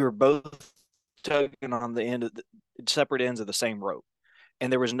we were both tugging on the end of the separate ends of the same rope,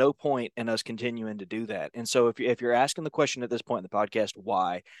 and there was no point in us continuing to do that. And so if you're asking the question at this point in the podcast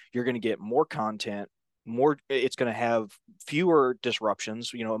why, you're going to get more content, it's going to have fewer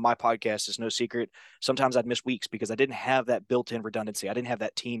disruptions. My podcast is no secret, sometimes I'd miss weeks because I didn't have that built-in redundancy. I didn't have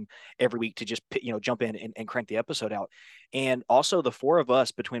that team every week to just jump in and crank the episode out. And also the four of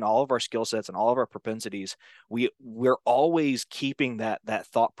us, between all of our skill sets and all of our propensities, we're always keeping that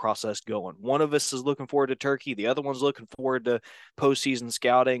thought process going. One of us is looking forward to turkey, the other one's looking forward to postseason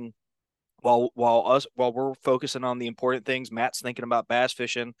scouting. While we're focusing on the important things, Matt's thinking about bass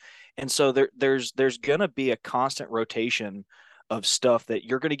fishing. And so there's going to be a constant rotation of stuff that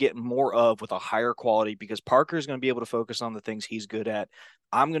you're going to get more of with a higher quality, because Parker is going to be able to focus on the things he's good at.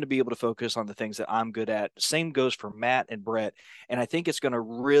 I'm going to be able to focus on the things that I'm good at. Same goes for Matt and Brett. And I think it's going to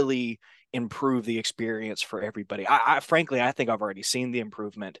really improve the experience for everybody. Frankly, I think I've already seen the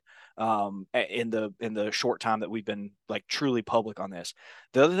improvement in the short time that we've been like truly public on this.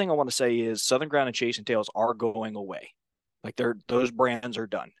 The other thing I want to say is Southern Ground and Chasing Tails are going away. Like those brands are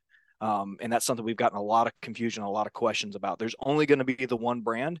done. And that's something we've gotten a lot of confusion, a lot of questions about. There's only going to be the one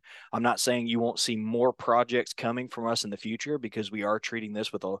brand. I'm not saying you won't see more projects coming from us in the future, because we are treating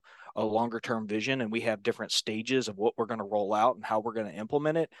this with a longer term vision, and we have different stages of what we're going to roll out and how we're going to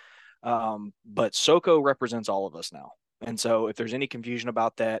implement it. But SoCo represents all of us now. And so if there's any confusion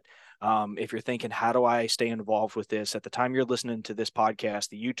about that, if you're thinking, how do I stay involved with this? At the time you're listening to this podcast,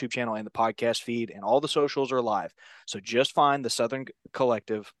 the YouTube channel and the podcast feed and all the socials are live. So just find the Southern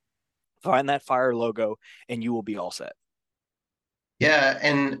Collective, find that fire logo, and you will be all set. Yeah.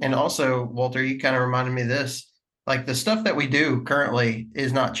 And also, Walter, you kind of reminded me of this. Like, the stuff that we do currently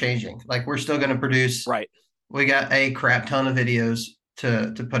is not changing. Like, we're still going to produce. Right. We got a crap ton of videos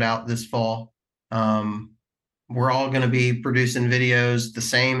to put out this fall. We're all going to be producing videos the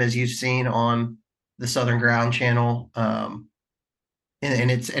same as you've seen on the Southern Ground channel. And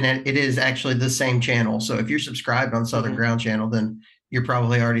it is actually the same channel. So if you're subscribed on Southern Ground channel, then you're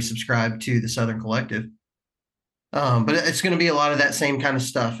probably already subscribed to the Southern Collective. But it's going to be a lot of that same kind of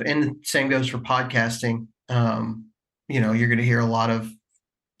stuff. And the same goes for podcasting. You're going to hear a lot of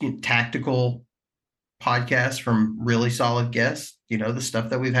tactical podcasts from really solid guests. The stuff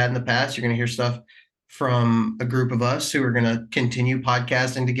that we've had in the past. You're going to hear stuff from a group of us who are going to continue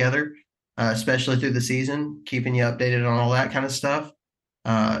podcasting together, especially through the season, keeping you updated on all that kind of stuff.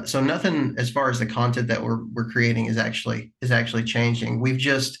 So nothing as far as the content that we're creating is actually changing.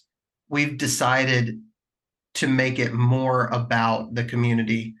 We've decided to make it more about the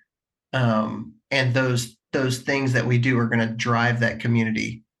community, and those things that we do are going to drive that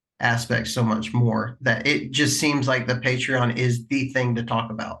community aspect so much more that it just seems like the Patreon is the thing to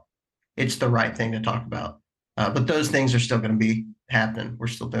talk about. It's the right thing to talk about. But those things are still going to be happening. We're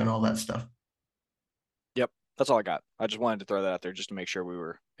still doing all that stuff. Yep. That's all I got. I just wanted to throw that out there just to make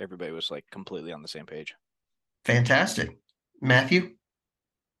sure everybody was like completely on the same page. Fantastic. Matthew?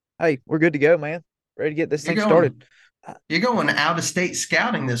 Hey, we're good to go, man. Ready to get this thing started. You're going out of state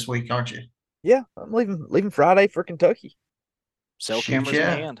scouting this week, aren't you? Yeah, I'm leaving Friday for Kentucky. Cell cameras in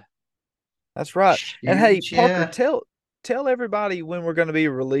hand. That's right. And hey, Yeah. Parker, tell everybody when we're going to be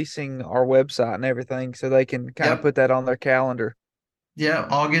releasing our website and everything, so they can kind of put that on their calendar. Yeah,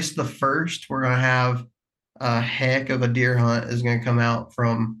 August the 1st, we're going to have a heck of a deer hunt is going to come out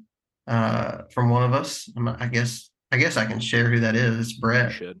from one of us. I guess I can share who that is. It's Brett.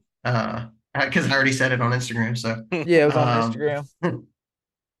 You should. Because I already said it on Instagram. So Yeah, it was on Instagram.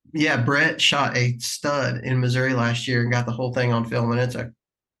 Yeah, Brett shot a stud in Missouri last year and got the whole thing on film, and it's a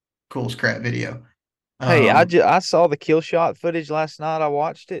cool as crap video. Hey, I saw the kill shot footage last night. I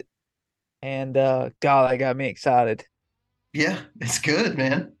watched it, and God, that got me excited. Yeah, it's good,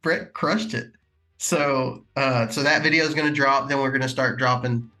 man. Brett crushed it. So that video is going to drop. Then we're going to start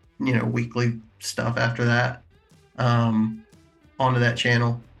dropping, weekly stuff after that, onto that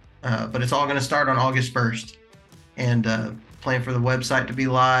channel. But it's all going to start on August 1st, and plan for the website to be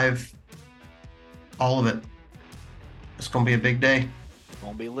live. All of it. It's going to be a big day.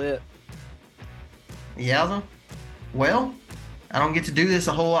 Gonna be lit. Yeah. Well, I don't get to do this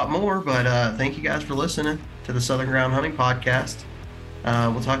a whole lot more, but thank you guys for listening to the Southern Ground Hunting Podcast.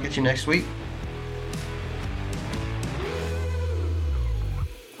 We'll talk at you next week.